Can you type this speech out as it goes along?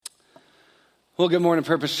Well, good morning,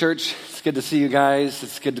 Purpose Church. It's good to see you guys.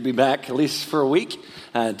 It's good to be back, at least for a week,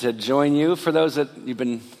 to join you. For those that you've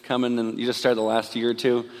been coming and you just started the last year or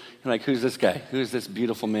two, you're like, who's this guy? Who's this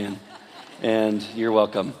beautiful man? And you're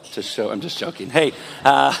welcome to show. I'm just joking. Hey,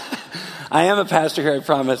 I am a pastor here, I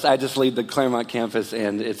promise. I just lead the Claremont campus,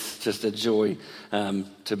 and it's just a joy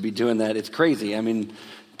to be doing that. It's crazy. I mean,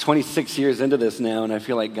 26 years into this now, and I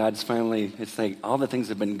feel like God's finally, it's like all the things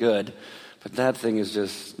have been good, but that thing has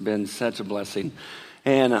just been such a blessing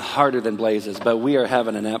and harder than blazes. But we are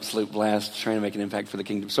having an absolute blast trying to make an impact for the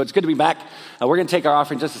kingdom. So it's good to be back. We're going to take our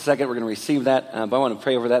offering in just a second. We're going to receive that. But I want to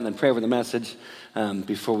pray over that and then pray over the message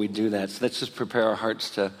before we do that. So let's just prepare our hearts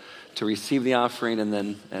to receive the offering and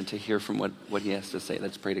then to hear from what he has to say.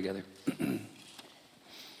 Let's pray together.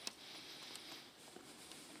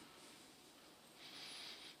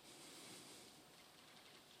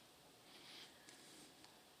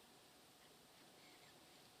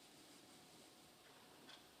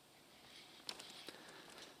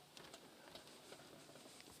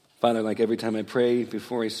 Father, like every time I pray,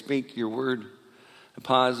 before I speak your word, I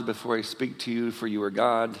pause before I speak to you, for you are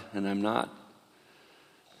God, and I'm not.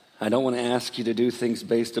 I don't want to ask you to do things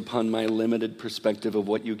based upon my limited perspective of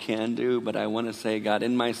what you can do, but I want to say, God,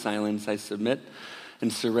 in my silence, I submit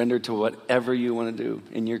and surrender to whatever you want to do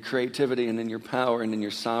in your creativity and in your power and in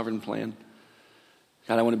your sovereign plan.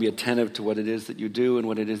 God, I want to be attentive to what it is that you do and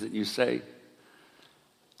what it is that you say.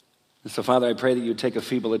 And so, Father, I pray that you take a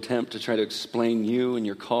feeble attempt to try to explain you and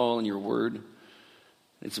your call and your word.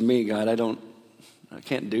 It's me, God. I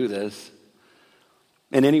can't do this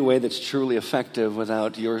in any way that's truly effective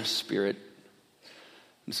without your Spirit.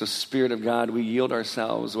 And so, Spirit of God, we yield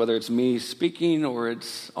ourselves, whether it's me speaking or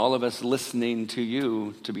it's all of us listening to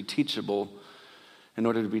you, to be teachable in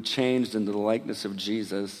order to be changed into the likeness of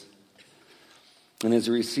Jesus. And as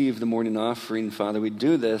we receive the morning offering, Father, we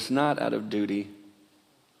do this not out of duty,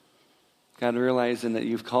 God, realizing that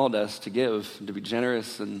you've called us to give, to be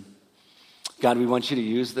generous. And God, we want you to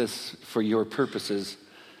use this for your purposes.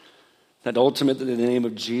 That ultimately the name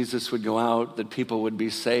of Jesus would go out, that people would be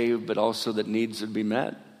saved, but also that needs would be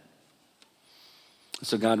met.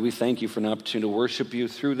 So God, we thank you for an opportunity to worship you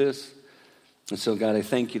through this. And so God, I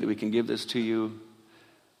thank you that we can give this to you.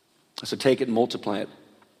 So take it and multiply it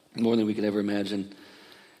more than we could ever imagine.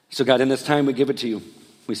 So God, in this time we give it to you.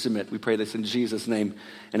 We submit. We pray this in Jesus' name.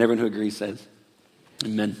 And everyone who agrees says,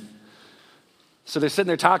 amen. So they're sitting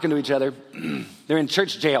there talking to each other. They're in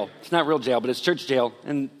church jail. It's not real jail, but it's church jail.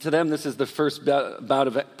 And to them, this is the first bout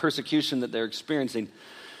of persecution that they're experiencing.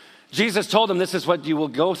 Jesus told them, this is what you will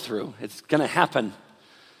go through. It's going to happen.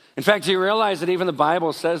 In fact, you realize that even the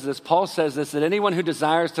Bible says this. Paul says this, that anyone who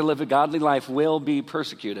desires to live a godly life will be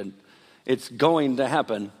persecuted. It's going to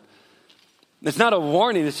happen. It's not a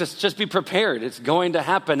warning, it's just be prepared. It's going to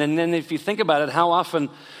happen. And then if you think about it, how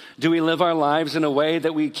often do we live our lives in a way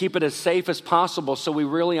that we keep it as safe as possible so we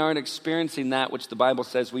really aren't experiencing that which the Bible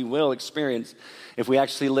says we will experience if we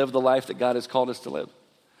actually live the life that God has called us to live?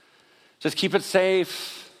 Just keep it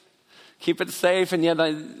safe. Keep it safe, and yet,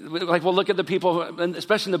 we'll look at the people,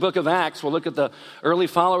 especially in the book of Acts, we'll look at the early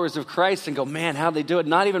followers of Christ and go, man, how'd they do it?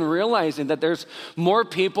 Not even realizing that there's more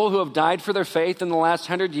people who have died for their faith in the last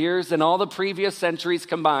 100 years than all the previous centuries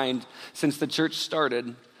combined since the church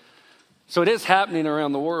started. So it is happening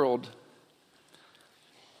around the world.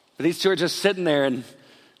 But these two are just sitting there, and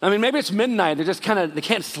maybe it's midnight, they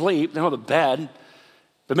can't sleep, they don't have a bed.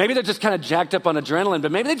 But maybe they're just kind of jacked up on adrenaline, but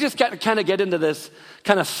maybe they just kind of get into this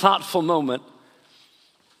kind of thoughtful moment.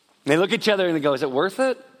 And they look at each other and they go, is it worth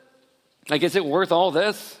it? Like, is it worth all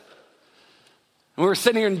this? And we're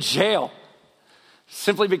sitting here in jail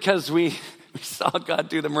simply because we saw God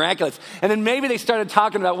do the miraculous. And then maybe they started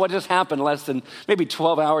talking about what just happened less than maybe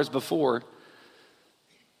 12 hours before.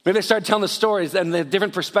 Maybe they started telling the stories and the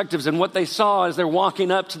different perspectives and what they saw as they're walking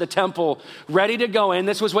up to the temple, ready to go in.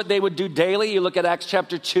 This was what they would do daily. You look at Acts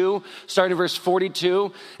chapter 2, starting in verse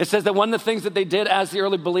 42. It says that one of the things that they did as the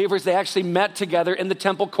early believers, they actually met together in the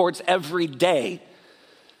temple courts every day.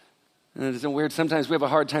 And isn't it weird? Sometimes we have a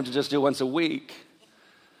hard time to just do it once a week.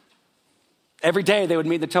 Every day they would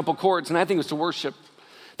meet in the temple courts, and I think it was to worship.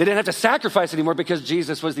 They didn't have to sacrifice anymore because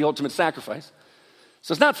Jesus was the ultimate sacrifice.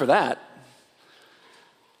 So it's not for that.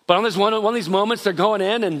 But on this one of these moments, they're going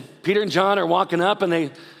in, and Peter and John are walking up,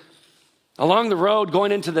 and along the road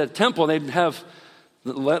going into the temple, they'd have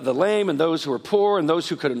the lame and those who were poor and those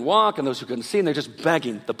who couldn't walk and those who couldn't see, and they're just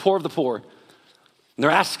begging, the poor of the poor. And they're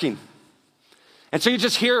asking. And so you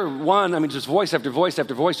just hear just voice after voice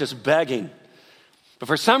after voice just begging. But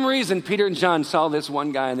for some reason, Peter and John saw this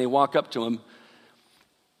one guy, and they walk up to him.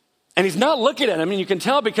 And he's not looking at him. You can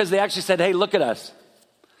tell because they actually said, hey, look at us.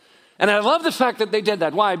 And I love the fact that they did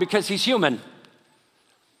that. Why? Because he's human.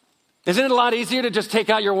 Isn't it a lot easier to just take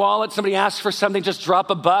out your wallet, somebody asks for something, just drop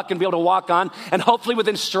a buck and be able to walk on, and hopefully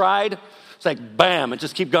within stride, it's like bam, and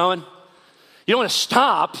just keep going? You don't want to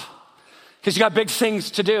stop because you got big things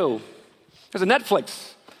to do. There's a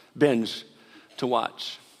Netflix binge to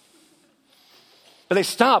watch. But they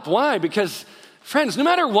stop. Why? Because, friends, no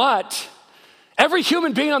matter what, every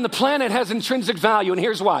human being on the planet has intrinsic value, and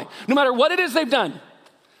here's why. No matter what it is they've done,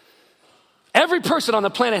 every person on the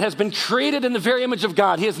planet has been created in the very image of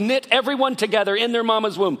God. He has knit everyone together in their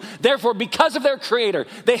mama's womb. Therefore, because of their creator,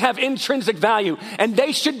 they have intrinsic value, and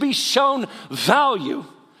they should be shown value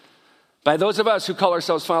by those of us who call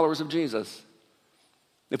ourselves followers of Jesus.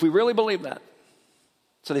 If we really believe that.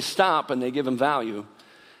 So they stop and they give him value. And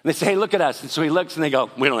they say, hey, look at us. And so he looks and they go,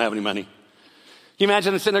 we don't have any money. Can you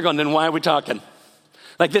imagine them sitting there going, then why are we talking?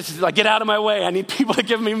 Like, this is like, get out of my way. I need people to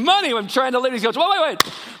give me money. I'm trying to live. He goes, wait.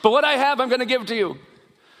 But what I have, I'm going to give to you.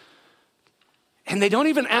 And they don't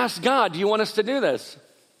even ask God, do you want us to do this?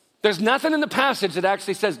 There's nothing in the passage that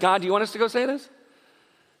actually says, God, do you want us to go say this?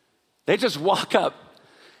 They just walk up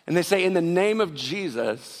and they say, in the name of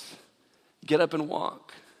Jesus, get up and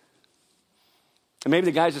walk. And maybe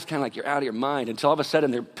the guy's just kind of like, you're out of your mind, until all of a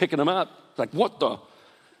sudden they're picking him up. It's like, what the?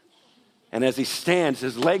 And as he stands,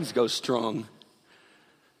 his legs go strong.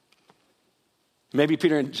 Maybe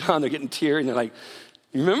Peter and John, they're getting teary, and they're like,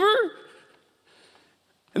 you remember?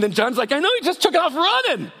 And then John's like, I know, he just took off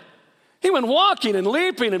running. He went walking and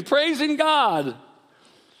leaping and praising God.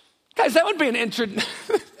 Guys, that would be an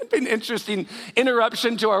interesting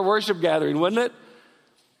interruption to our worship gathering, wouldn't it?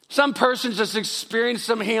 Some person just experienced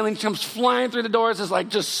some healing, comes flying through the doors, is like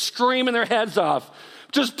just screaming their heads off,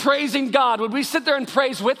 just praising God. Would we sit there and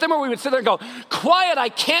praise with them, or we would sit there and go, quiet, I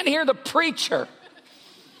can't hear the preacher?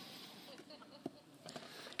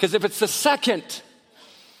 Because if it's the second,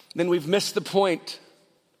 then we've missed the point.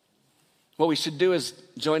 What we should do is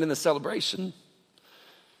join in the celebration.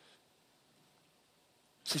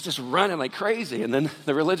 She's just running like crazy. And then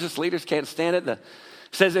the religious leaders can't stand it. It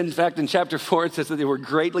says, in fact, in chapter 4, it says that they were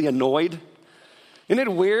greatly annoyed. Isn't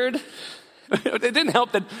it weird? It didn't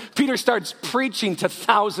help that Peter starts preaching to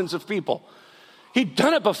thousands of people. He'd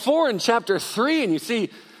done it before in chapter 3, and you see,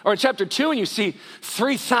 or in chapter 2, and you see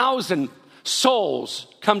 3,000 souls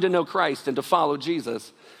come to know Christ and to follow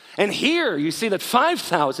Jesus. And here you see that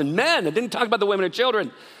 5,000 men, it didn't talk about the women or children,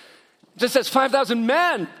 it just says 5,000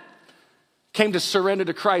 men came to surrender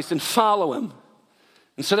to Christ and follow him.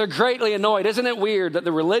 And so they're greatly annoyed. Isn't it weird that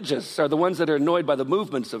the religious are the ones that are annoyed by the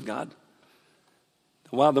movements of God,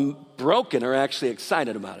 while the broken are actually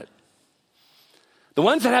excited about it? The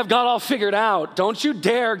ones that have God all figured out, don't you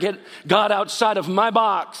dare get God outside of my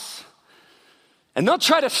box. And they'll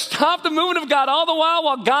try to stop the movement of God all the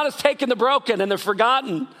while God is taking the broken and they're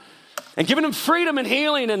forgotten and giving them freedom and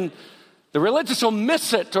healing. And the religious will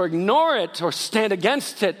miss it or ignore it or stand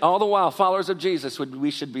against it. All the while, followers of Jesus,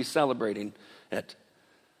 we should be celebrating it.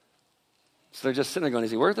 So they're just sitting there going,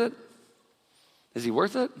 is he worth it? Is he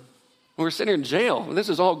worth it? We're sitting here in jail. This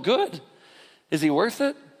is all good. Is he worth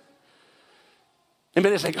it? And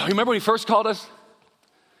then they say, oh, remember when he first called us?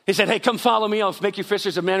 He said, hey, come follow me. I'll make you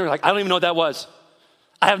fishers of men. We're like, I don't even know what that was.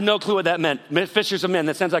 I have no clue what that meant. Fishers of men.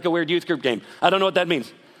 That sounds like a weird youth group game. I don't know what that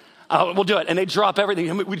means. We'll do it. And they drop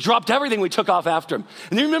everything. We dropped everything. We took off after him.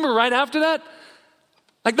 And you remember right after that?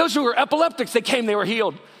 Like those who were epileptics, they came, they were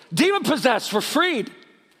healed. Demon possessed were freed.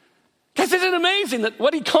 Guys, isn't it amazing that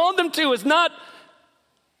what he called them to is not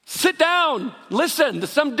sit down, listen to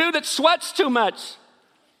some dude that sweats too much,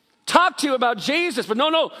 talk to you about Jesus, but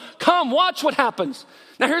no, come, watch what happens.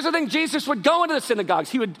 Now here's the thing, Jesus would go into the synagogues,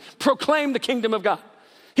 he would proclaim the kingdom of God.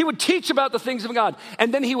 He would teach about the things of God,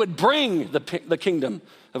 and then he would bring the kingdom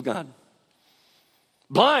of God.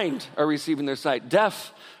 Blind are receiving their sight,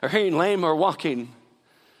 deaf are hearing, lame are walking.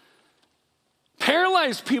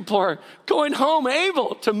 Paralyzed people are going home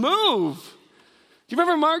able to move. Do you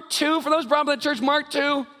remember Mark 2? For those brought up at church, Mark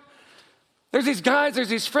 2. There's these guys, there's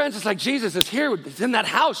these friends. It's like, Jesus is here. He's in that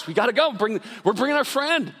house. We got to go. We're bringing our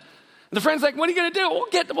friend. And the friend's like, what are you going to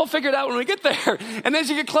do? We'll figure it out when we get there. And as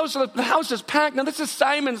you get closer, the house is packed. Now, this is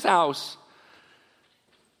Simon's house.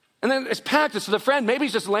 And then it's packed. So the friend, maybe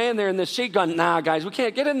he's just laying there in this sheet going, nah, guys, we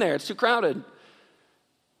can't get in there. It's too crowded.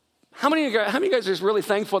 How many of you guys are just really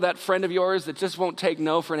thankful that friend of yours that just won't take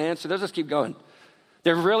no for an answer? They'll just keep going.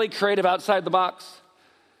 They're really creative outside the box.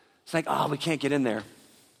 It's like, oh, we can't get in there.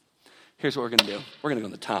 Here's what we're going to do. We're going to go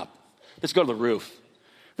on the top. Let's go to the roof.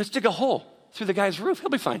 Let's dig a hole through the guy's roof. He'll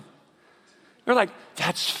be fine. They're like,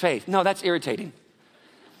 that's faith. No, that's irritating.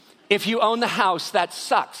 If you own the house, that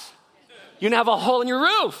sucks. You now have a hole in your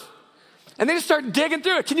roof. And they just start digging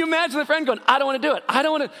through it. Can you imagine the friend going, I don't want to do it. I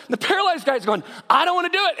don't want to. The paralyzed guy's going, I don't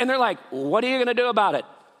want to do it. And they're like, what are you going to do about it?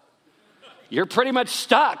 You're pretty much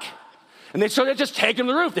stuck. And they start just taking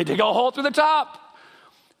the roof. They dig a hole through the top.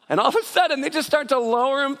 And all of a sudden, they just start to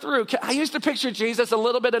lower him through. I used to picture Jesus a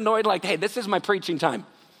little bit annoyed, like, hey, this is my preaching time.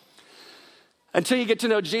 Until you get to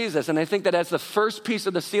know Jesus. And I think that as the first piece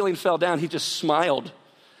of the ceiling fell down, he just smiled.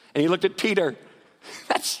 And he looked at Peter.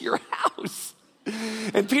 That's your house.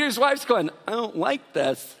 And Peter's wife's going, I don't like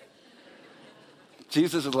this.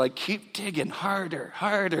 Jesus is like, keep digging harder,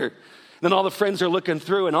 harder. And then all the friends are looking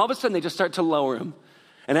through, and all of a sudden they just start to lower him.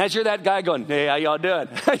 And as you're that guy going, hey, how y'all doing?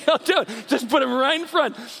 How y'all doing? Just put him right in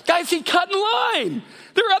front. Guys, he cut in line.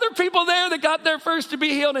 There are other people there that got there first to be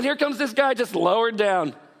healed, and here comes this guy just lowered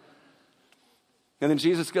down. And then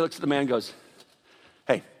Jesus looks at the man and goes,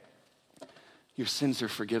 hey, your sins are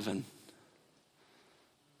forgiven.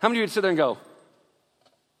 How many of you would sit there and go,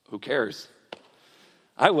 who cares?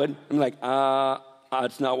 I would. I'm like,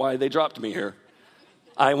 that's not why they dropped me here.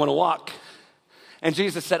 I want to walk. And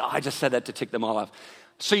Jesus said, I just said that to tick them all off.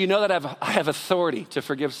 So you know that I have authority to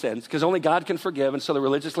forgive sins because only God can forgive. And so the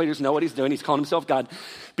religious leaders know what he's doing. He's calling himself God.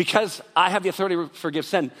 Because I have the authority to forgive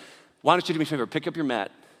sin, why don't you do me a favor? Pick up your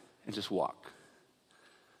mat and just walk.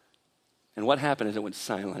 And what happened is it went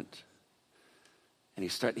silent. And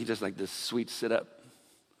he does like this sweet sit up.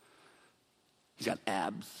 He's got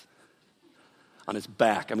abs on his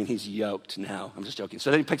back. I mean, he's yoked now. I'm just joking. So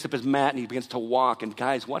then he picks up his mat and he begins to walk. And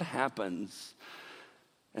guys, what happens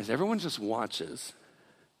as everyone just watches?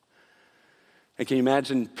 And can you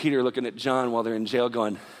imagine Peter looking at John while they're in jail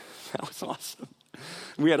going, that was awesome.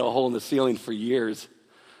 We had a hole in the ceiling for years.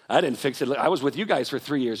 I didn't fix it. I was with you guys for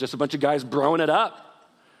 3 years, just a bunch of guys broing it up.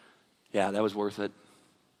 Yeah, that was worth it.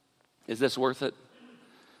 Is this worth it?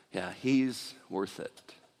 Yeah, he's worth it.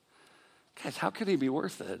 Guys, how could he be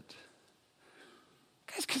worth it?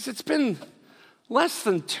 Guys, because it's been less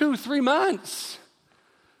than 2-3 months.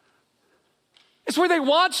 It's where they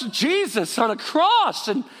watched Jesus on a cross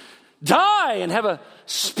and die and have a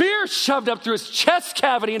spear shoved up through his chest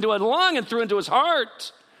cavity into a lung and through into his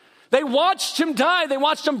heart. They watched him die. They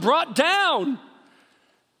watched him brought down,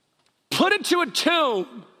 put into a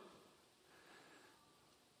tomb.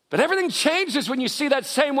 But everything changes when you see that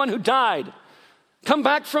same one who died come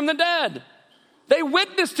back from the dead. They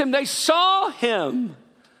witnessed him. They saw him.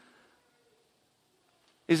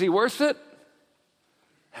 Is he worth it?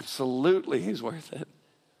 Absolutely, he's worth it.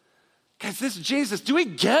 Guys, this Jesus, do we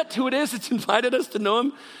get who it is that's invited us to know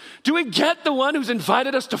him? Do we get the one who's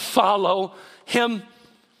invited us to follow him?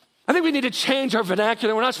 I think we need to change our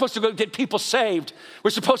vernacular. We're not supposed to go get people saved.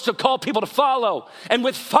 We're supposed to call people to follow. And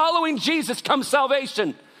with following Jesus comes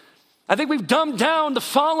salvation. I think we've dumbed down the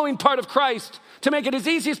following part of Christ to make it as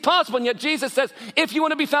easy as possible. And yet Jesus says, if you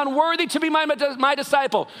want to be found worthy to be my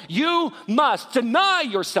disciple, you must deny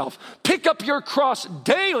yourself, pick up your cross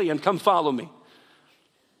daily and come follow me.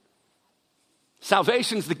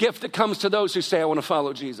 Salvation's the gift that comes to those who say, I want to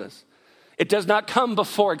follow Jesus. It does not come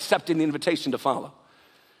before accepting the invitation to follow.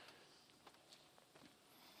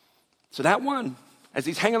 So that one, as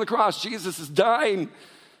he's hanging on the cross, Jesus is dying.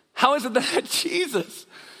 How is it that Jesus,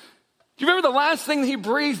 do you remember the last thing that he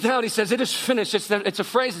breathed out? He says, it is finished. It's a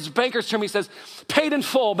phrase, it's a banker's term. He says, paid in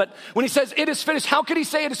full. But when he says, it is finished, how could he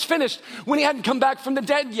say it is finished when he hadn't come back from the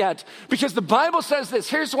dead yet? Because the Bible says this.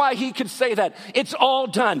 Here's why he could say that. It's all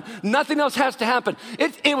done. Nothing else has to happen.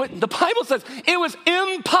 The Bible says it was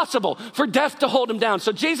impossible for death to hold him down.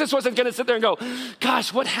 So Jesus wasn't going to sit there and go,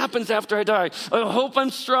 gosh, what happens after I die? I hope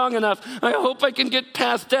I'm strong enough. I hope I can get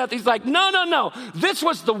past death. He's like, no. This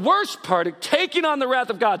was the worst part of taking on the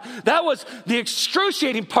wrath of God. That was the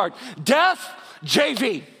excruciating part. Death,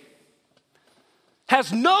 JV,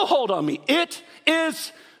 has no hold on me. It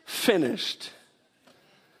is finished.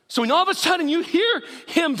 So when all of a sudden you hear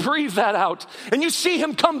him breathe that out and you see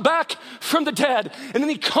him come back from the dead, and then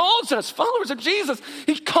he calls us, followers of Jesus,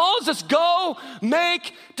 he calls us, go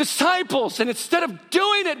make disciples. And instead of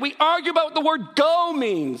doing it, we argue about what the word go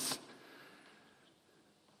means.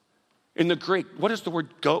 In the Greek, what does the word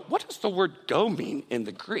go mean in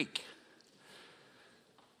the Greek?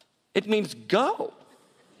 It means go.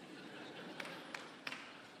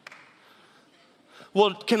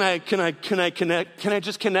 Well, can I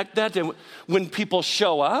just connect that to when people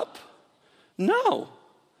show up? No.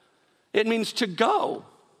 It means to go.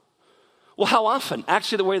 Well, how often?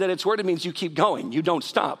 Actually, the way that it's worded means you keep going. You don't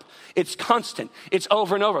stop. It's constant. It's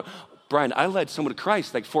over and over. Brian, I led someone to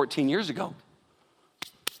Christ like 14 years ago.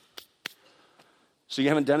 So you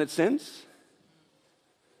haven't done it since?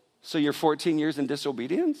 So you're 14 years in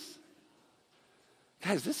disobedience?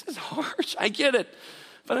 Guys, this is harsh. I get it.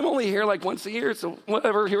 But I'm only here like once a year, so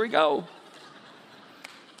whatever, here we go.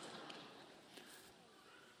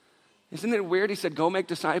 Isn't it weird? He said, go make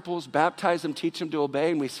disciples, baptize them, teach them to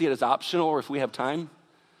obey, and we see it as optional or if we have time.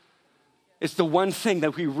 It's the one thing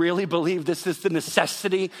that we really believe this is the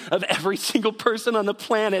necessity of every single person on the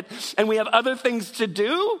planet, and we have other things to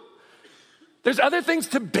do. There's other things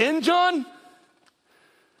to binge on.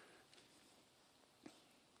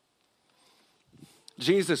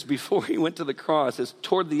 Jesus, before he went to the cross, is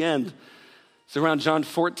toward the end. It's around John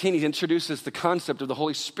 14, he introduces the concept of the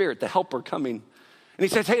Holy Spirit, the helper coming. And he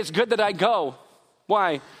says, hey, it's good that I go.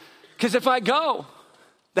 Why? Because if I go,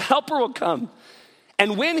 the helper will come.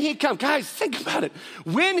 And when he comes, guys, think about it.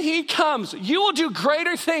 When he comes, you will do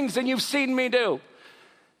greater things than you've seen me do.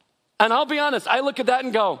 And I'll be honest, I look at that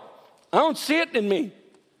and go, I don't see it in me.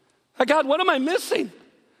 God, what am I missing?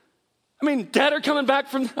 I mean, dead are coming back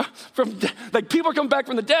from like people are coming back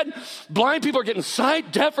from the dead. Blind people are getting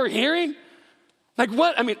sight, deaf or hearing. Like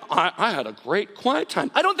what? I mean, I had a great quiet time.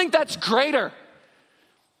 I don't think that's greater.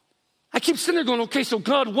 I keep sitting there going, okay, so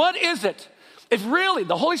God, what is it? If really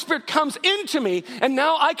the Holy Spirit comes into me and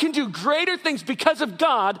now I can do greater things because of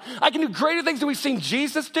God, I can do greater things than we've seen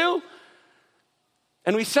Jesus do.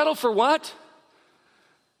 And we settle for what?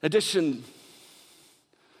 Addition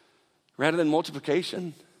rather than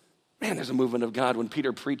multiplication. Man, there's a movement of God when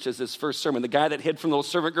Peter preaches his first sermon. The guy that hid from those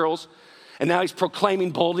servant girls, and now he's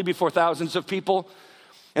proclaiming boldly before thousands of people.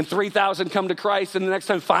 And 3,000 come to Christ, and the next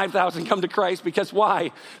time 5,000 come to Christ. Because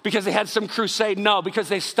why? Because they had some crusade? No, because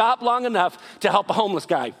they stopped long enough to help a homeless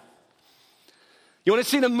guy. You want to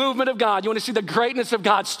see the movement of God? You want to see the greatness of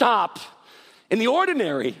God? Stop in the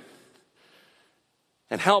ordinary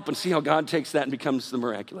and help and see how God takes that and becomes the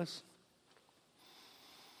miraculous.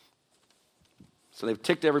 So they've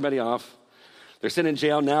ticked everybody off. They're sitting in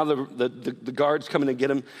jail. Now the guards come in and get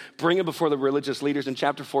him, bring him before the religious leaders. In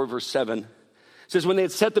chapter 4, verse 7, it says, when they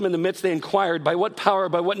had set them in the midst, they inquired, by what power,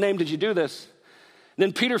 by what name did you do this? And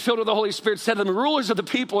then Peter, filled with the Holy Spirit, said to them, rulers of the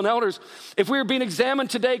people and elders, if we are being examined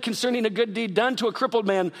today concerning a good deed done to a crippled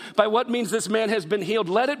man, by what means this man has been healed,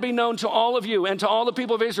 let it be known to all of you and to all the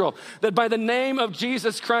people of Israel that by the name of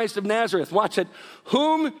Jesus Christ of Nazareth, watch it,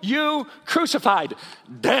 whom you crucified.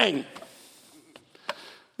 Dang.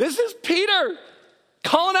 This is Peter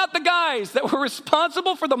calling out the guys that were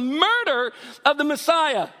responsible for the murder of the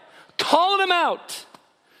Messiah. Calling them out.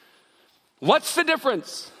 What's the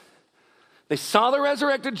difference? They saw the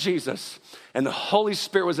resurrected Jesus and the Holy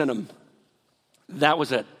Spirit was in them. That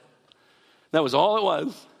was it. That was all it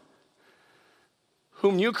was.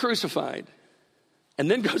 Whom you crucified. And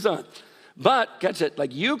then goes on. But, catch it,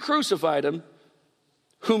 like you crucified him,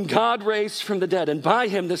 whom God raised from the dead. And by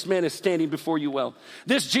him this man is standing before you well.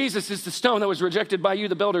 This Jesus is the stone that was rejected by you,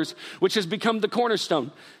 the builders, which has become the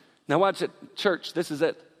cornerstone. Now watch it, church, this is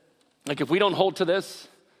it. Like if we don't hold to this,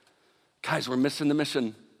 guys, we're missing the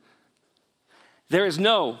mission.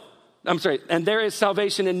 And there is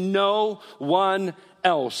salvation in no one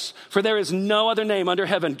else. For there is no other name under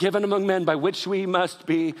heaven given among men by which we must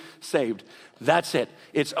be saved. That's it.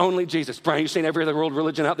 It's only Jesus. Brian, you saying every other world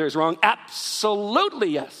religion out there is wrong? Absolutely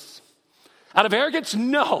yes. Out of arrogance?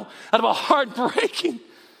 No. Out of a heart breaking.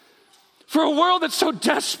 For a world that so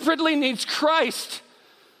desperately needs Christ.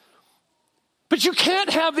 But you can't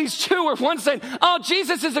have these two where one's saying, oh,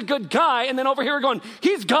 Jesus is a good guy. And then over here we're going,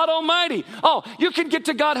 he's God Almighty. Oh, you can get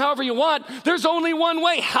to God however you want. There's only one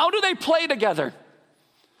way. How do they play together?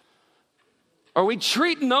 Are we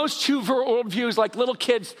treating those two worldviews like little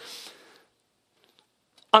kids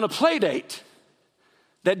on a play date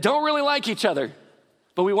that don't really like each other,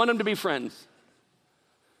 but we want them to be friends?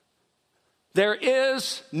 There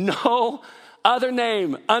is no other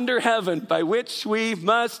name under heaven by which we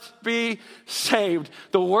must be saved.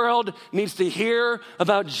 The world needs to hear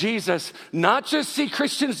about Jesus, not just see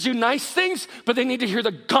Christians do nice things, but they need to hear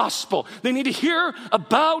the gospel. They need to hear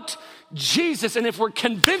about Jesus. And if we're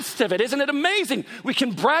convinced of it, isn't it amazing? We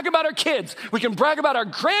can brag about our kids, we can brag about our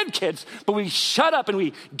grandkids, but we shut up and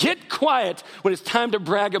we get quiet when it's time to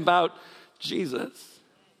brag about Jesus.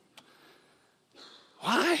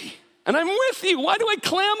 Why? And I'm with you. Why do I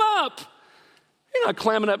clam up? You're not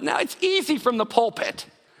clamming up now. It's easy from the pulpit.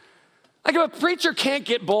 Like if a preacher can't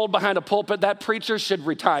get bold behind a pulpit, that preacher should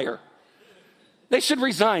retire. They should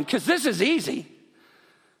resign because this is easy.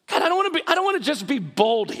 God, I don't want to just be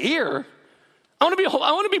bold here. I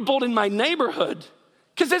want to be bold in my neighborhood.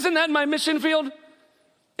 Because isn't that my mission field?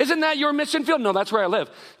 Isn't that your mission field? No, that's where I live.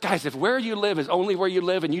 Guys, if where you live is only where you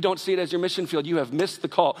live and you don't see it as your mission field, you have missed the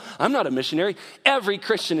call. I'm not a missionary. Every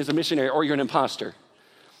Christian is a missionary or you're an imposter.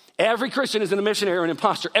 Every Christian is a missionary or an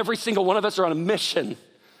imposter. Every single one of us are on a mission.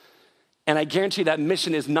 And I guarantee that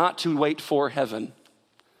mission is not to wait for heaven.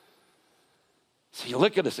 So you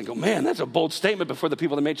look at this and go, man, that's a bold statement before the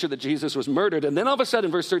people that made sure that Jesus was murdered. And then all of a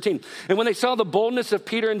sudden, verse 13, and when they saw the boldness of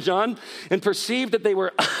Peter and John and perceived that they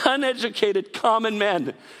were uneducated common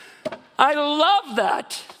men. I love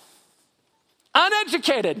that.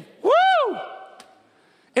 Uneducated. Woo!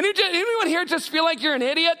 Anyone here just feel like you're an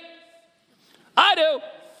idiot? I do.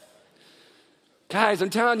 Guys, I'm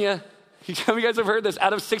telling you, some of you guys have heard this.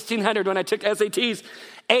 Out of 1,600 when I took SATs,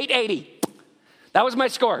 880. That was my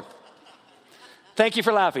score. Thank you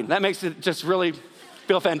for laughing. That makes it just really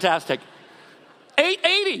feel fantastic.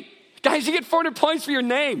 880. Guys, you get 400 points for your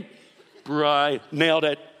name. Right, nailed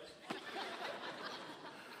it.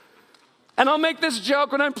 And I'll make this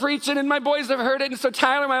joke when I'm preaching, and my boys have heard it. And so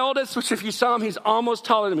Tyler, my oldest, which if you saw him, he's almost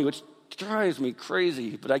taller than me, which drives me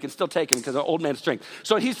crazy, but I can still take him because of old man strength.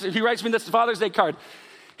 So he writes me this Father's Day card.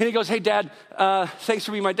 And he goes, hey, Dad, thanks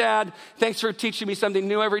for being my dad. Thanks for teaching me something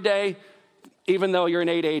new every day, even though you're an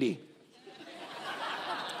 880.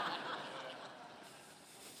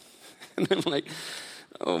 And I'm like,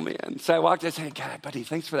 oh, man. So I walked in and said, God, buddy,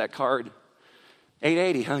 thanks for that card.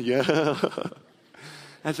 880, huh? Yeah.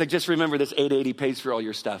 I was like, just remember this 880 pays for all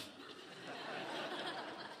your stuff.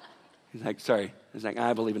 He's like, sorry. He's like,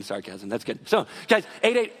 I believe in sarcasm. That's good. So, guys,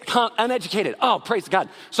 880, uneducated. Oh, praise God.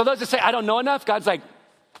 So those that say, I don't know enough, God's like,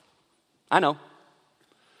 I know.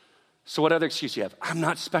 So what other excuse do you have? I'm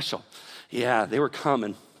not special. Yeah, they were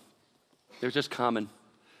common. They're just common.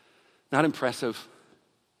 Not impressive.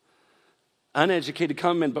 Uneducated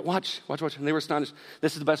common men, but watch. And they were astonished.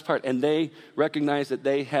 This is the best part. And they recognized that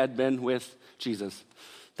they had been with Jesus.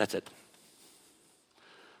 That's it.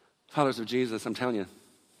 Followers of Jesus, I'm telling you,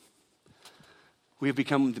 we have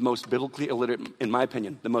become the most biblically illiterate, in my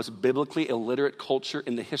opinion, the most biblically illiterate culture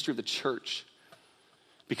in the history of the church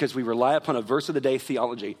because we rely upon a verse of the day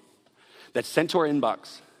theology that's sent to our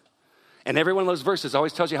inbox. And every one of those verses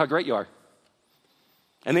always tells you how great you are.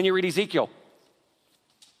 And then you read Ezekiel.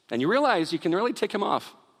 And you realize you can really tick him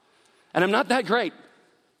off. And I'm not that great.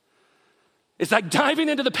 It's like diving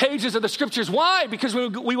into the pages of the scriptures. Why? Because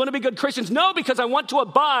we want to be good Christians. No, because I want to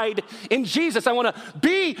abide in Jesus. I want to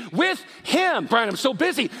be with him. Brian, I'm so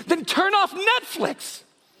busy. Then turn off Netflix.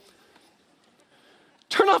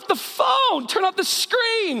 Turn off the phone. Turn off the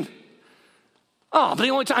screen. Oh, but the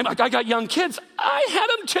only time I got young kids, I had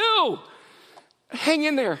them too. Hang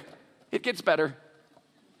in there. It gets better.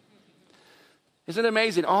 Isn't it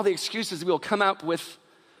amazing? All the excuses we'll come up with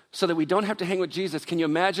so that we don't have to hang with Jesus. Can you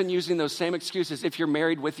imagine using those same excuses if you're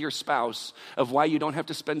married with your spouse of why you don't have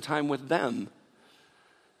to spend time with them?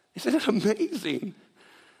 Isn't it amazing?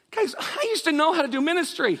 Guys, I used to know how to do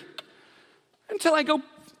ministry until I go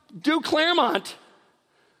do Claremont.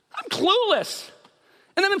 I'm clueless.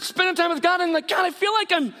 And then I'm spending time with God and I'm like, God, I feel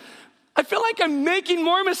like I'm making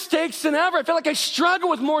more mistakes than ever. I feel like I struggle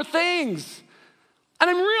with more things. And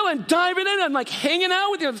I'm real and diving in. I'm like hanging out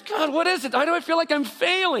with you. God, what is it? Why do I feel like I'm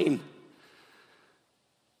failing?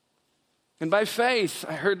 And by faith,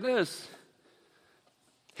 I heard this.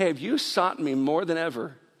 Hey, have you sought me more than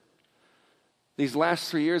ever these last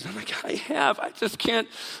 3 years? I'm like, I have.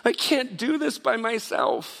 I can't do this by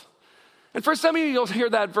myself. And for some of you, you'll hear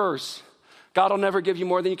that verse. God will never give you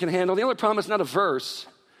more than you can handle. The only problem is not a verse.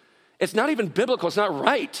 It's not even biblical. It's not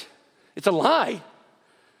right. It's a lie.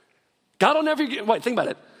 God will never, think about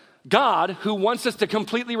it. God, who wants us to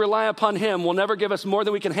completely rely upon him, will never give us more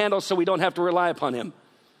than we can handle so we don't have to rely upon him.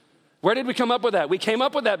 Where did we come up with that? We came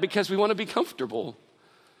up with that because we want to be comfortable.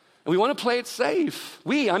 And we want to play it safe.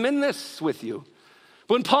 I'm in this with you.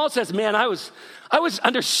 But when Paul says, man, I was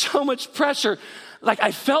under so much pressure. Like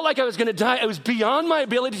I felt like I was going to die. It was beyond my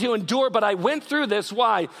ability to endure, but I went through this.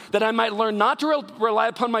 Why? That I might learn not to rely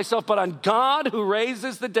upon myself, but on God who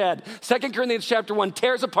raises the dead. 2 Corinthians chapter 1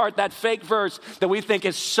 tears apart that fake verse that we think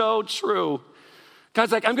is so true.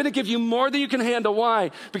 God's like, I'm going to give you more than you can handle.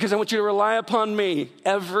 Why? Because I want you to rely upon me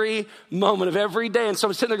every moment of every day. And so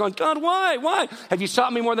I'm sitting there going, God, why? Why? Have you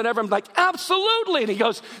sought me more than ever? I'm like, absolutely. And he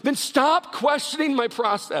goes, then stop questioning my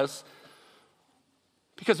process.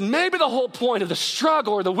 Because maybe the whole point of the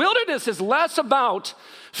struggle or the wilderness is less about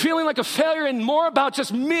feeling like a failure and more about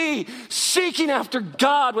just me seeking after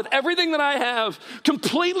God with everything that I have,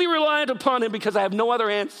 completely reliant upon him because I have no other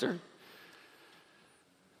answer.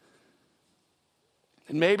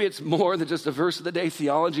 And maybe it's more than just a verse of the day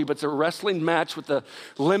theology, but it's a wrestling match with the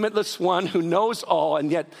limitless one who knows all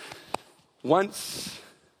and yet wants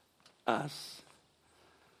us.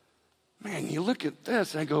 Man, you look at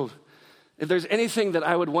this and I go, if there's anything that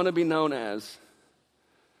I would want to be known as,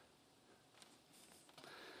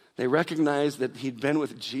 they recognized that he'd been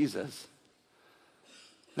with Jesus.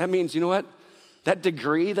 That means, you know what? That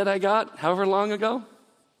degree that I got however long ago,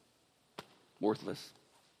 worthless.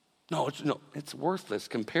 No, it's worthless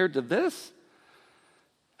compared to this.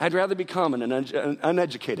 I'd rather be common and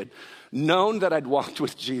uneducated, known that I'd walked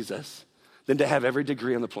with Jesus, than to have every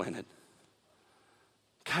degree on the planet.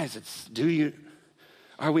 Guys,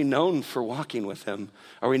 are we known for walking with him?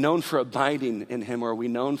 Are we known for abiding in him? Or are we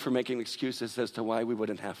known for making excuses as to why we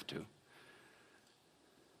wouldn't have to?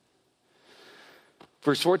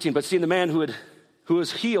 Verse 14, but seeing the man who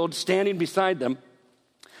was healed standing beside them,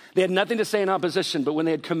 they had nothing to say in opposition, but when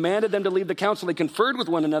they had commanded them to leave the council, they conferred with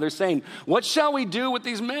one another, saying, what shall we do with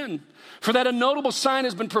these men? For that a notable sign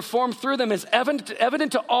has been performed through them is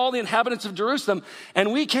evident to all the inhabitants of Jerusalem,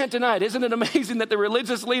 and we can't deny it. Isn't it amazing that the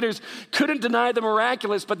religious leaders couldn't deny the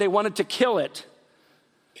miraculous, but they wanted to kill it?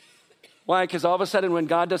 Why? Because all of a sudden when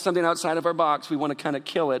God does something outside of our box, we want to kind of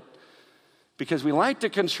kill it because we like to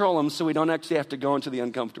control him so we don't actually have to go into the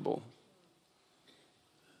uncomfortable.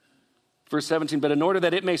 Verse 17, but in order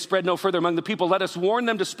that it may spread no further among the people, let us warn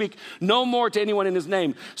them to speak no more to anyone in his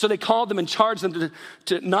name. So they called them and charged them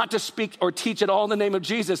to not to speak or teach at all in the name of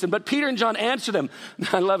Jesus. But Peter and John answered them,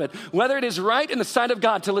 I love it, whether it is right in the sight of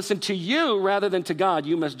God to listen to you rather than to God,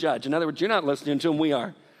 you must judge. In other words, you're not listening to him, we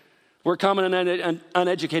are. We're common and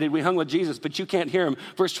uneducated. We hung with Jesus, but you can't hear him.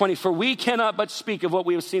 Verse 20, for we cannot but speak of what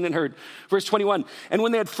we have seen and heard. Verse 21, and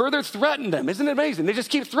when they had further threatened them, isn't it amazing? They just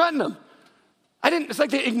keep threatening them. It's like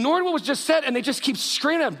they ignored what was just said and they just keep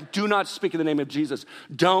screaming at them, do not speak in the name of Jesus.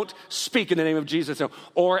 Don't speak in the name of Jesus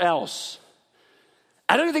or else.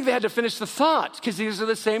 I don't even think they had to finish the thought because these are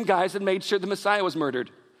the same guys that made sure the Messiah was murdered.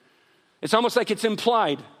 It's almost like it's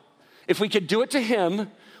implied. If we could do it to him,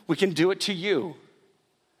 we can do it to you.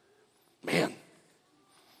 Man.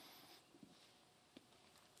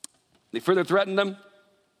 They further threatened them.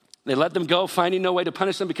 They let them go, finding no way to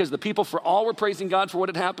punish them because the people for all were praising God for what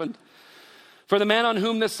had happened. For the man on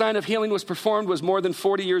whom this sign of healing was performed was more than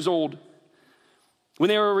 40 years old. When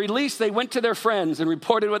they were released, they went to their friends and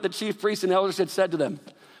reported what the chief priests and elders had said to them.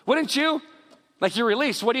 Wouldn't you? Like you're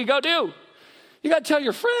released, what do you go do? You got to tell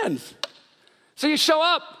your friends. So you show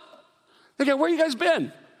up. They go, where you guys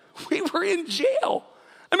been? We were in jail.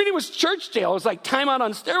 I mean, it was church jail. It was like time out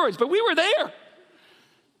on steroids, but we were there.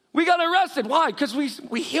 We got arrested. Why? Because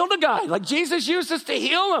we healed a guy. Like Jesus used us to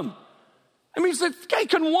heal him. I mean, this guy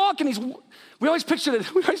couldn't walk, and we always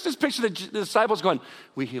just picture the disciples going,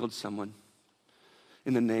 we healed someone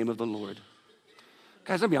in the name of the Lord.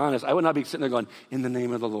 Guys, I'll be honest, I would not be sitting there going, in the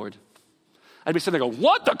name of the Lord. I'd be sitting there going,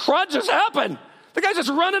 what the crud just happened? The guy's just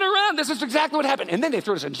running around. This is exactly what happened. And then they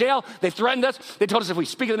threw us in jail. They threatened us. They told us if we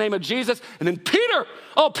speak in the name of Jesus. And then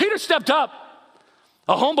Peter stepped up.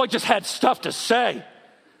 A homeboy just had stuff to say.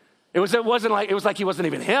 It was like he wasn't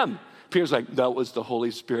even him. Peter's like, that was the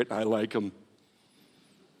Holy Spirit. I like him.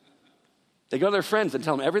 They go to their friends and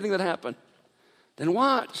tell them everything that happened. Then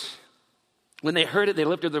watch. When they heard it, they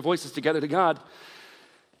lifted their voices together to God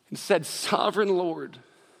and said, Sovereign Lord.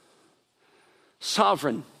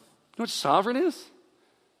 Sovereign. You know what sovereign is?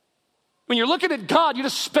 When you're looking at God, you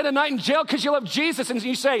just spend a night in jail because you love Jesus and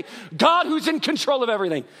you say, God who's in control of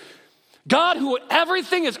everything. God who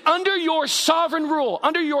everything is under your sovereign rule,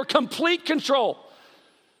 under your complete control.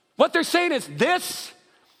 What they're saying is this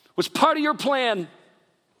was part of your plan.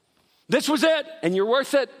 This was it, and you're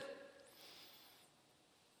worth it.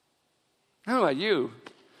 I don't know about you.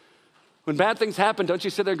 When bad things happen, don't you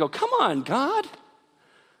sit there and go, come on, God.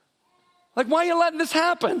 Like, why are you letting this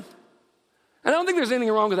happen? And I don't think there's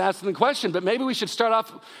anything wrong with asking the question, but maybe we should start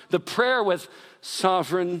off the prayer with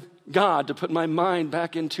sovereign God to put my mind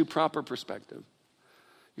back into proper perspective.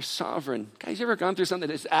 You're sovereign. Guys, you ever gone through something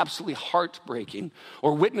that is absolutely heartbreaking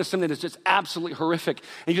or witnessed something that's just absolutely horrific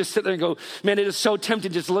and you just sit there and go, man, it is so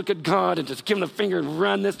tempting to just look at God and just give him the finger and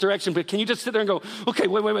run this direction. But can you just sit there and go, okay,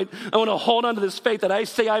 wait. I want to hold on to this faith that I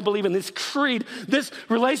say I believe in, this creed, this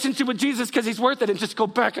relationship with Jesus because he's worth it, and just go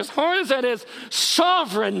back as hard as that is.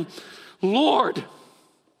 Sovereign Lord.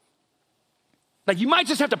 Like you might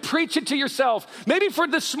just have to preach it to yourself. Maybe for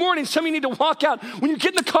this morning, some of you need to walk out. When you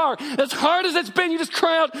get in the car, as hard as it's been, you just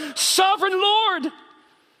cry out, Sovereign Lord.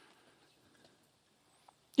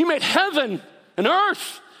 You made heaven and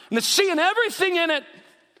earth and the sea and everything in it.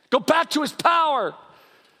 Go back to his power.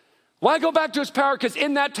 Why go back to his power? Because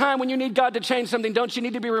in that time when you need God to change something, don't you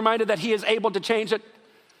need to be reminded that he is able to change it?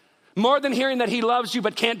 More than hearing that he loves you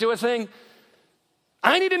but can't do a thing,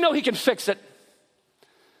 I need to know he can fix it.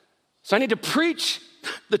 So I need to preach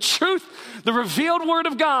the truth, the revealed word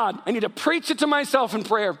of God. I need to preach it to myself in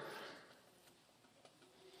prayer.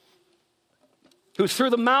 who through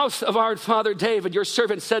the mouth of our father David, your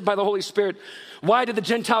servant, said by the Holy Spirit, why did the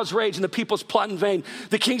Gentiles rage and the peoples plot in vain?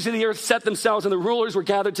 The kings of the earth set themselves and the rulers were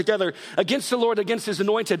gathered together against the Lord, against his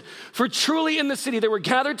anointed. For truly in the city they were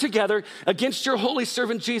gathered together against your holy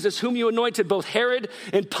servant Jesus, whom you anointed, both Herod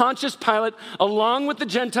and Pontius Pilate, along with the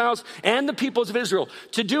Gentiles and the peoples of Israel,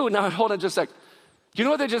 to do. Now hold on just a sec. You know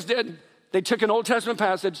what they just did? They took an Old Testament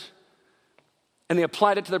passage and they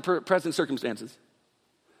applied it to their present circumstances.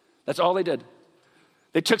 That's all they did.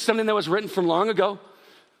 They took something that was written from long ago.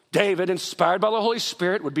 David, inspired by the Holy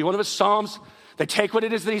Spirit, would be one of his Psalms. They take what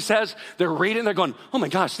it is that he says, they're reading, they're going, oh my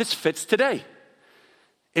gosh, this fits today.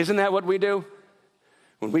 Isn't that what we do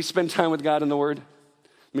when we spend time with God in the Word?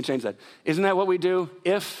 Let me change that. Isn't that what we do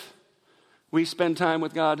if we spend time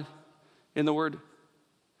with God in the Word?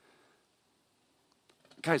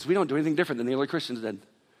 Guys, we don't do anything different than the early Christians did.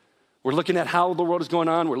 We're looking at how the world is going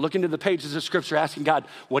on. We're looking to the pages of Scripture, asking God,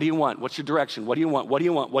 what do you want? What's your direction? What do you want? What do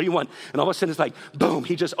you want? What do you want? And all of a sudden it's like, boom,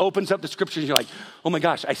 he just opens up the Scriptures and you're like, oh my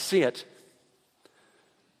gosh, I see it.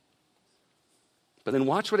 But then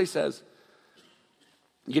watch what he says.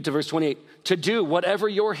 You get to verse 28. To do whatever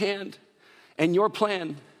your hand and your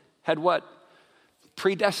plan had what?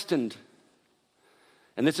 Predestined.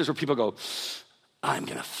 And this is where people go, I'm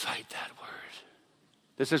going to fight that word.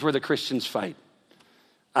 This is where the Christians fight.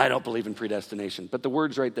 I don't believe in predestination, but the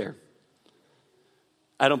word's right there.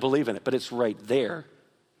 I don't believe in it, but it's right there.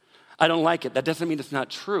 I don't like it. That doesn't mean it's not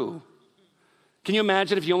true. Can you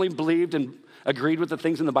imagine if you only believed and agreed with the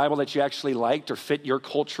things in the Bible that you actually liked or fit your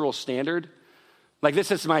cultural standard? Like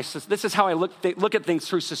this is how I look at things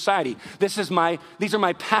through society. These are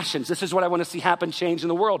my passions. This is what I want to see happen, change in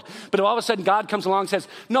the world. But if all of a sudden God comes along and says,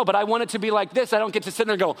 no, but I want it to be like this, I don't get to sit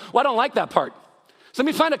there and go, well, I don't like that part. So let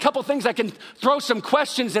me find a couple things I can throw some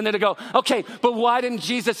questions in there to go, okay, but why didn't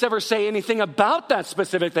Jesus ever say anything about that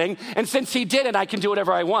specific thing? And since he didn't, I can do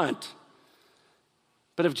whatever I want.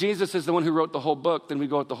 But if Jesus is the one who wrote the whole book, then we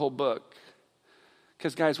go with the whole book.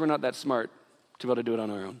 Because guys, we're not that smart to be able to do it on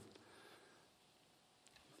our own.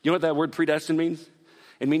 You know what that word predestined means?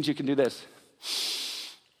 It means you can do this.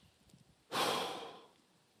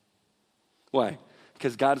 Why?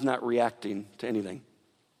 Because God's not reacting to anything.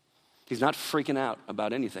 He's not freaking out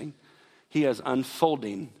about anything. He is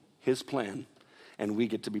unfolding his plan, and we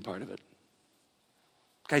get to be part of it.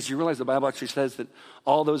 Guys, you realize the Bible actually says that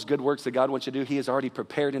all those good works that God wants you to do, he has already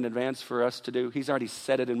prepared in advance for us to do. He's already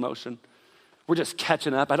set it in motion. We're just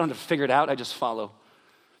catching up. I don't have to figure it out. I just follow.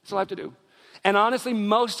 That's all I have to do. And honestly,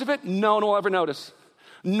 most of it, no one will ever notice.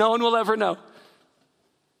 No one will ever know.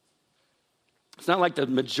 It's not like the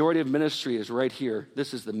majority of ministry is right here.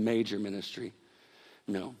 This is the major ministry.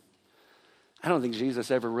 No. I don't think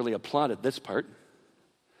Jesus ever really applauded this part.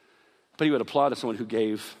 But he would applaud someone who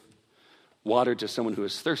gave water to someone who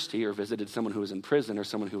was thirsty, or visited someone who was in prison, or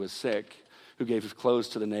someone who was sick, who gave clothes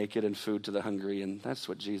to the naked and food to the hungry. And that's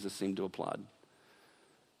what Jesus seemed to applaud.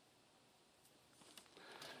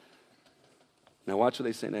 Now watch what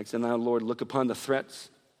they say next. And now, Lord, look upon the threats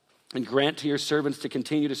and grant to your servants to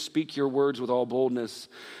continue to speak your words with all boldness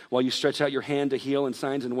while you stretch out your hand to heal, and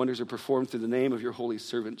signs and wonders are performed through the name of your holy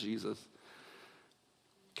servant Jesus.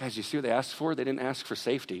 Guys, you see what they asked for? They didn't ask for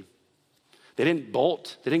safety. They didn't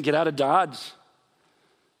bolt. They didn't get out of Dodge.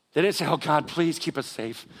 They didn't say, oh God, please keep us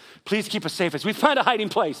safe. Please keep us safe as we find a hiding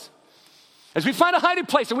place. As we find a hiding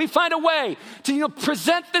place and we find a way to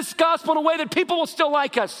present this gospel in a way that people will still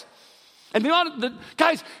like us. And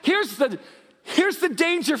guys, here's the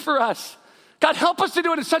danger for us. God, help us to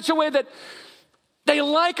do it in such a way that they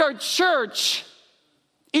like our church.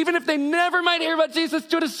 Even if they never might hear about Jesus,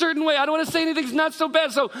 do it a certain way. I don't want to say anything's not so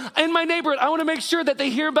bad. So in my neighborhood, I want to make sure that they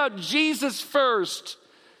hear about Jesus first.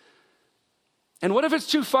 And what if it's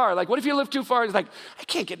too far? Like, what if you live too far? It's like, I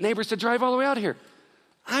can't get neighbors to drive all the way out here.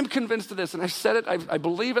 I'm convinced of this, and I've said it. I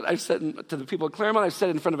believe it. I've said it to the people at Claremont. I've said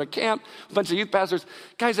it in front of a camp, a bunch of youth pastors.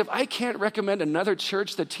 Guys, if I can't recommend another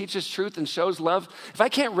church that teaches truth and shows love, if I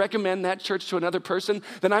can't recommend that church to another person,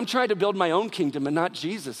 then I'm trying to build my own kingdom and not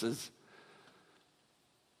Jesus's.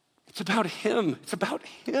 It's about him. It's about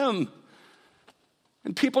him.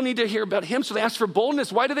 And people need to hear about him, so they ask for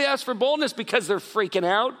boldness. Why do they ask for boldness? Because they're freaking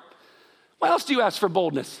out. Why else do you ask for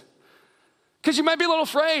boldness? Because you might be a little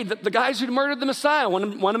afraid that the guys who murdered the Messiah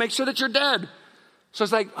want to make sure that you're dead. So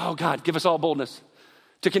it's like, oh God, give us all boldness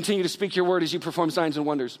to continue to speak your word as you perform signs and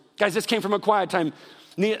wonders. Guys, this came from a quiet time,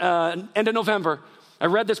 end of November. I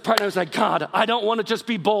read this part and I was like, God, I don't want to just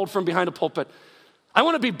be bold from behind a pulpit. I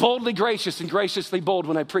want to be boldly gracious and graciously bold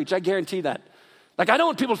when I preach. I guarantee that. Like, I don't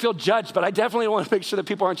want people to feel judged, but I definitely want to make sure that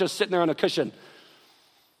people aren't just sitting there on a cushion.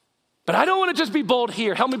 But I don't want to just be bold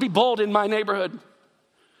here. Help me be bold in my neighborhood.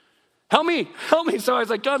 Help me. So I was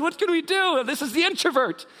like, God, what can we do? This is the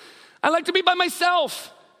introvert. I like to be by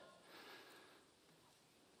myself.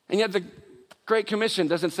 And yet the Great Commission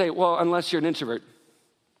doesn't say, well, unless you're an introvert.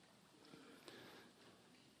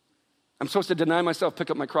 I'm supposed to deny myself,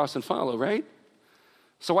 pick up my cross, and follow, right?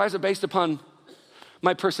 So why is it based upon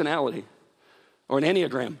my personality or an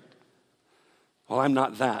Enneagram? Well, I'm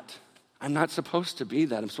not that. I'm not supposed to be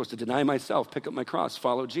that. I'm supposed to deny myself, pick up my cross,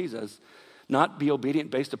 follow Jesus, not be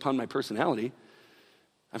obedient based upon my personality.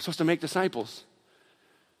 I'm supposed to make disciples.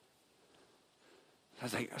 I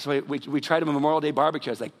was like, so we tried a Memorial Day barbecue.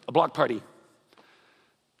 I was like, a block party.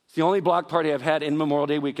 It's the only block party I've had in Memorial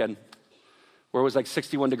Day weekend where it was like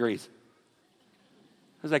 61 degrees.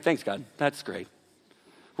 I was like, thanks, God. That's great.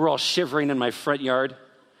 We're all shivering in my front yard,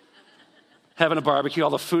 having a barbecue. All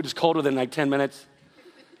the food is cold within like 10 minutes.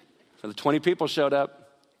 So the 20 people showed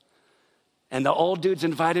up. And the old dudes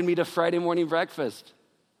invited me to Friday morning breakfast.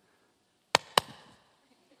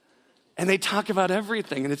 And they talk about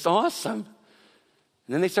everything, and it's awesome.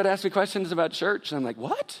 And then they start asking me questions about church. And I'm like,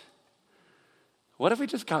 what? What if we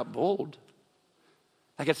just got bold?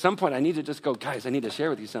 Like at some point, I need to just go, guys, I need to share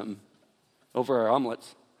with you something over our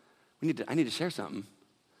omelets. I need to share something.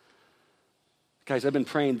 Guys, I've been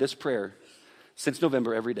praying this prayer since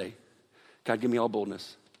November every day. God, give me all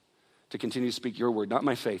boldness to continue to speak your word, not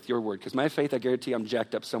my faith, your word. Because my faith, I guarantee I'm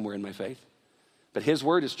jacked up somewhere in my faith. But his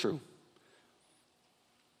word is true.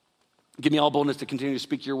 Give me all boldness to continue to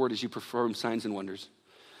speak your word as you perform signs and wonders.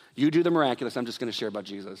 You do the miraculous, I'm just going to share about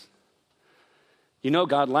Jesus. You know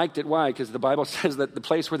God liked it. Why? Because the Bible says that the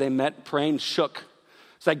place where they met praying shook.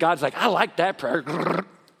 It's like God's like, I like that prayer.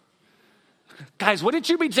 Guys, wouldn't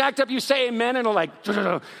you be jacked up? You say amen, and I'm like,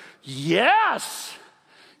 yes.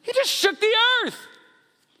 He just shook the earth.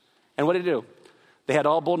 And what did he do? They had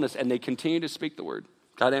all boldness, and they continued to speak the word.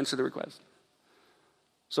 God answered the request.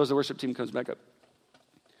 So as the worship team comes back up.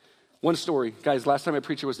 One story. Guys, last time I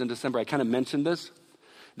preached was in December. I kind of mentioned this.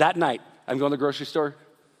 That night, I'm going to the grocery store.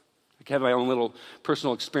 I have my own little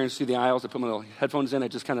personal experience through the aisles. I put my little headphones in. I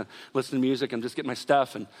just kind of listen to music. I'm just getting my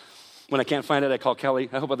stuff. And when I can't find it, I call Kelly.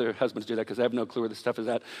 I hope other husbands do that because I have no clue where this stuff is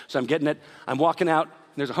at. So I'm getting it. I'm walking out, and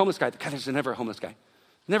there's a homeless guy. God, there's never a homeless guy.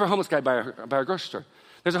 Never a homeless guy by our grocery store.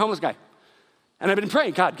 There's a homeless guy. And I've been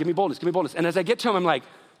praying, God, give me boldness, give me boldness. And as I get to him, I'm like,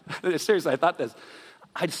 seriously, I thought this.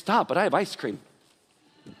 I'd stop, but I have ice cream.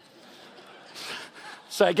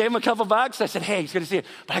 So I gave him a couple bucks. I said, hey, it's good to see you.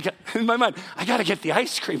 But in my mind, I got to get the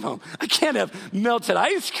ice cream home. I can't have melted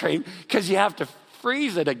ice cream because you have to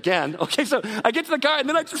freeze it again. Okay, so I get to the car, and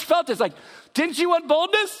then I just felt this, like, didn't you want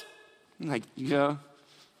boldness? I'm like, yeah.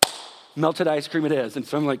 Melted ice cream it is. And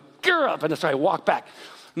so I'm like, gear up. And so I walk back.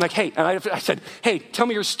 I'm like, hey, and I said, hey, tell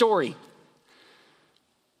me your story.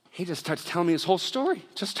 He just starts telling me his whole story,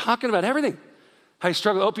 just talking about everything. How he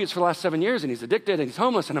struggled with opiates for the last 7 years, and he's addicted, and he's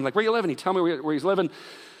homeless. And I'm like, where you live? And he tell me where he's living. And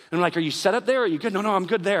I'm like, are you set up there? Are you good? No, I'm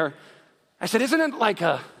good there. I said, isn't it like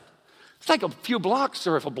it's like a few blocks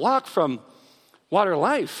or a block from Water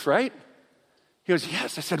Life, right? He goes,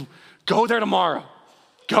 yes. I said, go there tomorrow.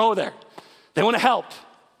 Go there. They want to help.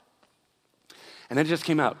 And then it just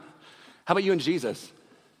came out. How about you and Jesus?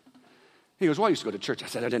 He goes, well, I used to go to church. I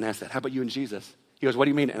said, I didn't ask that. How about you and Jesus? He goes, what do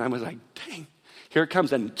you mean? And I was like, dang, here it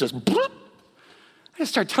comes. And just, bloop, I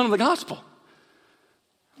just started telling him the gospel.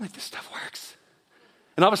 I'm like, this stuff works.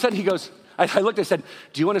 And all of a sudden he goes, I looked, I said,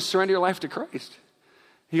 do you want to surrender your life to Christ?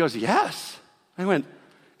 He goes, yes. I went,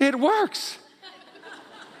 it works.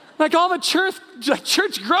 Like all the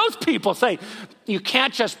church growth people say, you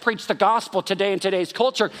can't just preach the gospel today in today's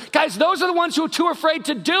culture. Guys, those are the ones who are too afraid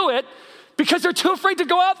to do it because they're too afraid to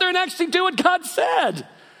go out there and actually do what God said.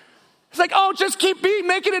 It's like, oh, just keep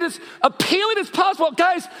making it as appealing as possible.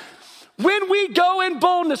 Guys, when we go in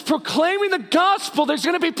boldness, proclaiming the gospel, there's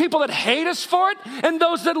going to be people that hate us for it and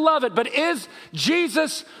those that love it. But is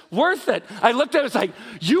Jesus worth it? I looked at it, it's like,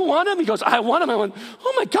 you want him? He goes, I want him. I went,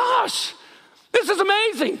 oh my gosh, this is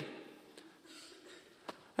amazing.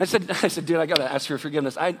 I said, dude, I got to ask for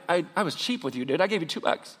forgiveness. I was cheap with you, dude. I gave you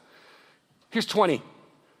 $2. Here's 20.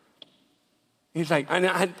 He's like,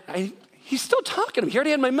 he's still talking to me. He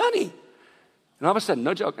already had my money. And all of a sudden,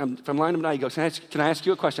 no joke, if I'm lying to him now, he goes, can I ask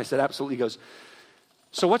you a question? I said, absolutely. He goes,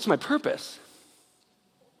 so what's my purpose?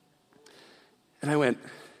 And I went,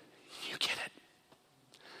 you get it.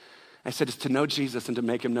 I said, it's to know Jesus and to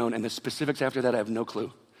make him known. And the specifics after that, I have no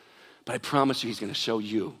clue. But I promise you, he's going to show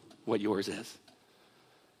you what yours is.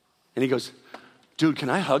 And he goes, dude, can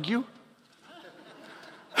I hug you?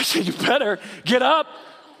 I said, you better get up.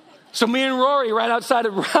 So me and Rory right outside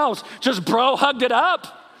of the house, just bro hugged it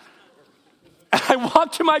up. And I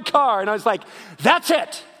walked to my car and I was like, that's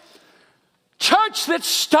it. Church that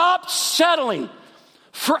stopped settling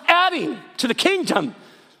for adding to the kingdom.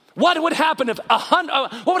 What would happen if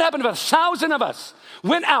 1,000 of us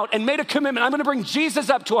went out and made a commitment? I'm going to bring Jesus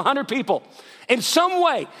up to 100 people. In some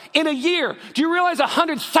way, in a year, do you realize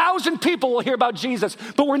 100,000 people will hear about Jesus?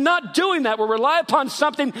 But we're not doing that. We're relying upon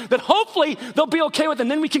something that hopefully they'll be okay with.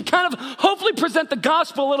 And then we can kind of hopefully present the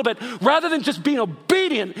gospel a little bit rather than just being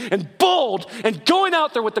obedient and bold and going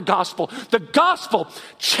out there with the gospel. The gospel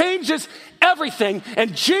changes everything,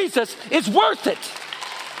 and Jesus is worth it.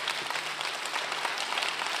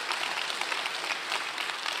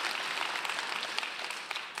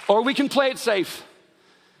 Or we can play it safe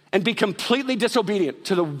and be completely disobedient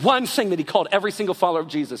to the one thing that he called every single follower of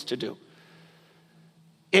Jesus to do.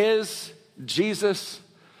 Is Jesus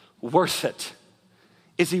worth it?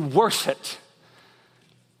 Is he worth it?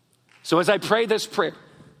 So as I pray this prayer,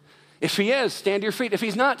 if he is, stand to your feet. If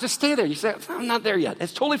he's not, just stay there. You say, I'm not there yet.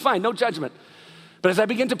 It's totally fine, no judgment. But as I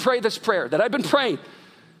begin to pray this prayer that I've been praying,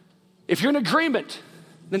 if you're in agreement,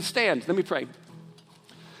 then stand. Let me pray.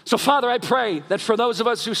 So Father, I pray that for those of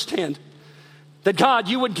us who stand, that God,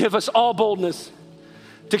 you would give us all boldness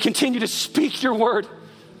to continue to speak your word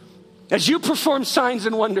as you perform signs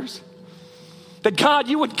and wonders. That God,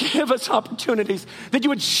 you would give us opportunities, that you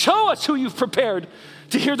would show us who you've prepared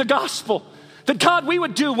to hear the gospel. That God, we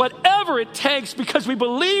would do whatever it takes because we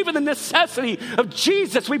believe in the necessity of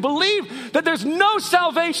Jesus. We believe that there's no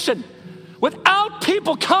salvation without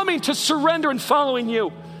people coming to surrender and following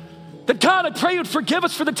you. That God, I pray you'd forgive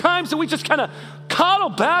us for the times that we just kind of coddle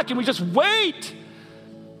back and we just wait.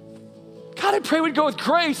 God, I pray we'd go with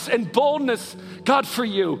grace and boldness, God, for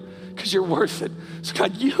you, because you're worth it. So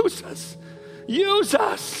God, use us. Use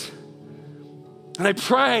us. And I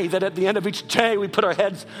pray that at the end of each day, we put our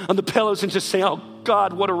heads on the pillows and just say, oh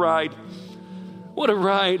God, what a ride. What a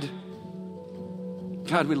ride.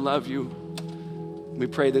 God, we love you. We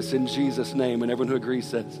pray this in Jesus' name. And everyone who agrees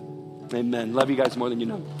says, amen. Love you guys more than you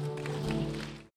know.